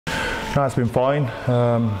No, it's been fine.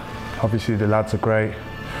 Obviously the lads are great,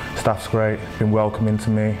 staff's great, been welcoming to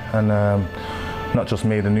me, and not just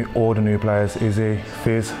me, all the new players, Izzy,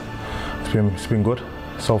 Fizz. It's been good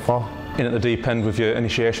so far. In at the deep end with your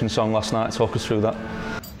initiation song last night, talk us through that.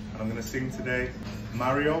 I'm going to sing today,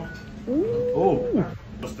 Mario. Ooh.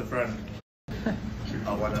 Just a friend.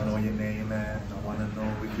 I want to know your name, man. I want to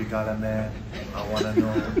know if you got a man. I want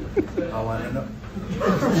to know.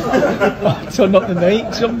 So not the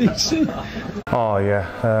name, somebody sing. Oh yeah,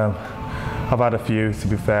 I've had a few to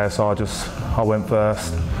be fair, so I went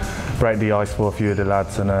first, break the ice for a few of the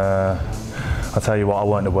lads, and I'll tell you what, I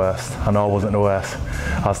weren't the worst. I know I wasn't the worst.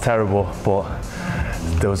 I was terrible, but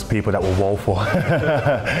there was people that were woeful.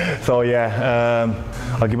 So yeah,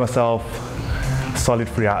 I'll give myself a solid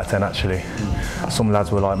 3 out of 10 actually. Some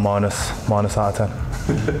lads were like minus out of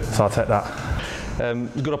 10, so I'll take that.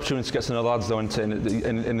 Good opportunity to get to know the lads though,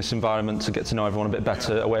 in this environment, to get to know everyone a bit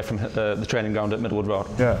better away from the training ground at Middlewood Road.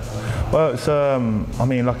 Yeah, well, it's, I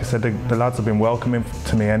mean, like I said, the lads have been welcoming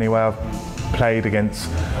to me anyway. I've played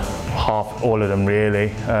against all of them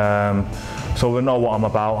really, so we know what I'm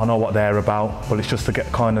about, I know what they're about, but it's just to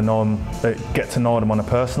get to know them on a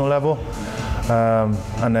personal level,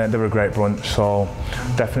 and they're a great bunch, so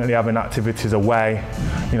definitely having activities away,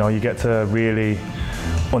 you know, you get to really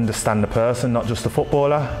understand the person, not just the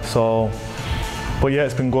footballer. So, but yeah,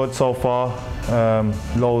 it's been good so far.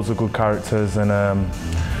 Loads of good characters, and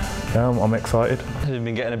yeah, I'm excited. You've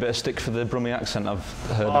been getting a bit of stick for the Brummie accent, I've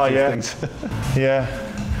heard a few things. Yeah.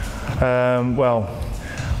 Well,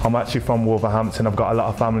 I'm actually from Wolverhampton. I've got a lot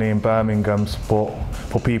of family in Birmingham, but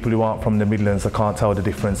for people who aren't from the Midlands, I can't tell the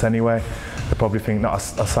difference anyway. They probably think that I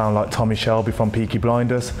sound like Tommy Shelby from Peaky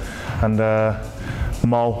Blinders, and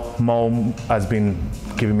Mo has been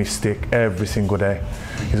giving me stick every single day.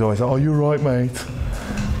 He's always like, "Oh, you're right, mate."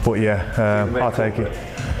 But yeah, I'll take it.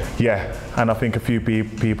 Yeah, and I think a few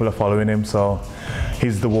people are following him, so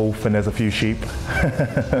he's the wolf and there's a few sheep.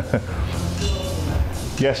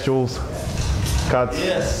 Yes, Jules. Cads.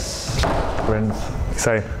 Yes. Friends.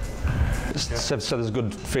 Say. So there's a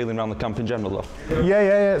good feeling around the camp in general though?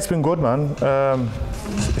 Yeah, it's been good, man.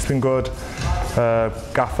 It's been good.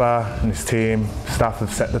 Gaffer and his team, staff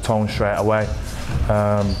have set the tone straight away,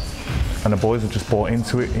 and the boys have just bought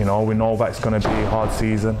into it. You know, we know that it's going to be a hard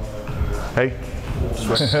season. Hey,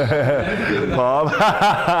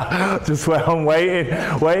 Bob, just where I'm waiting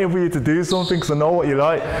for you to do something because I know what you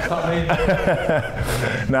like.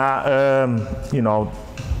 You know,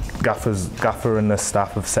 Gaffer and the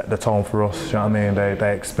staff have set the tone for us. You know what I mean?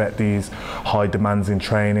 They expect these high demands in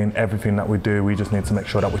training. Everything that we do, we just need to make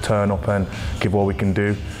sure that we turn up and give what we can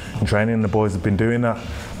do in training. And the boys have been doing that.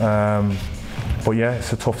 But yeah,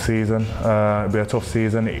 it's a tough season. It'll be a tough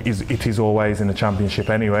season. It is always in the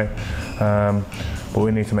Championship anyway. But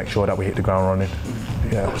we need to make sure that we hit the ground running.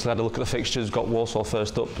 Yeah. So had a look at the fixtures, got Walsall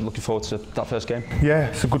first up, looking forward to that first game? Yeah,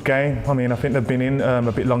 it's a good game. I mean, I think they've been in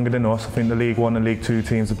a bit longer than us. I think the League 1 and League 2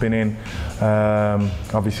 teams have been in,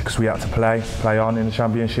 obviously because we had to play on in the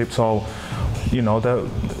Championship, so, you know,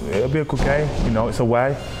 it'll be a good game. You know, it's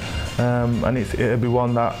away, and it'll be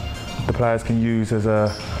one that the players can use as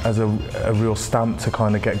a real stamp to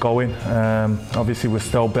kind of get going. Obviously we're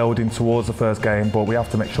still building towards the first game, but we have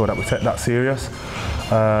to make sure that we take that serious.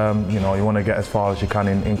 You know, you want to get as far as you can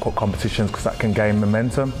in cup competitions because that can gain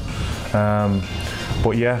momentum.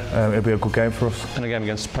 But yeah, it'll be a good game for us. And a game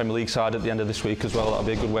against the Premier League side at the end of this week as well, that'll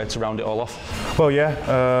be a good way to round it all off. Well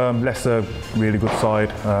yeah, Leicester, really good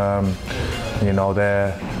side. You know,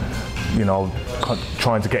 they're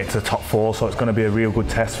trying to get into the top 4, so it's going to be a real good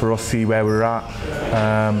test for us, see where we're at.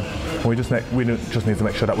 We just need to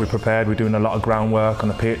make sure that we're prepared. We're doing a lot of groundwork on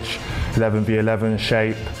the pitch, 11v11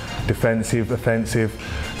 shape, defensive, offensive.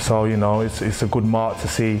 So you know, it's a good mark to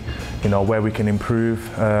see, you know, where we can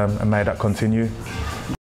improve and may that continue.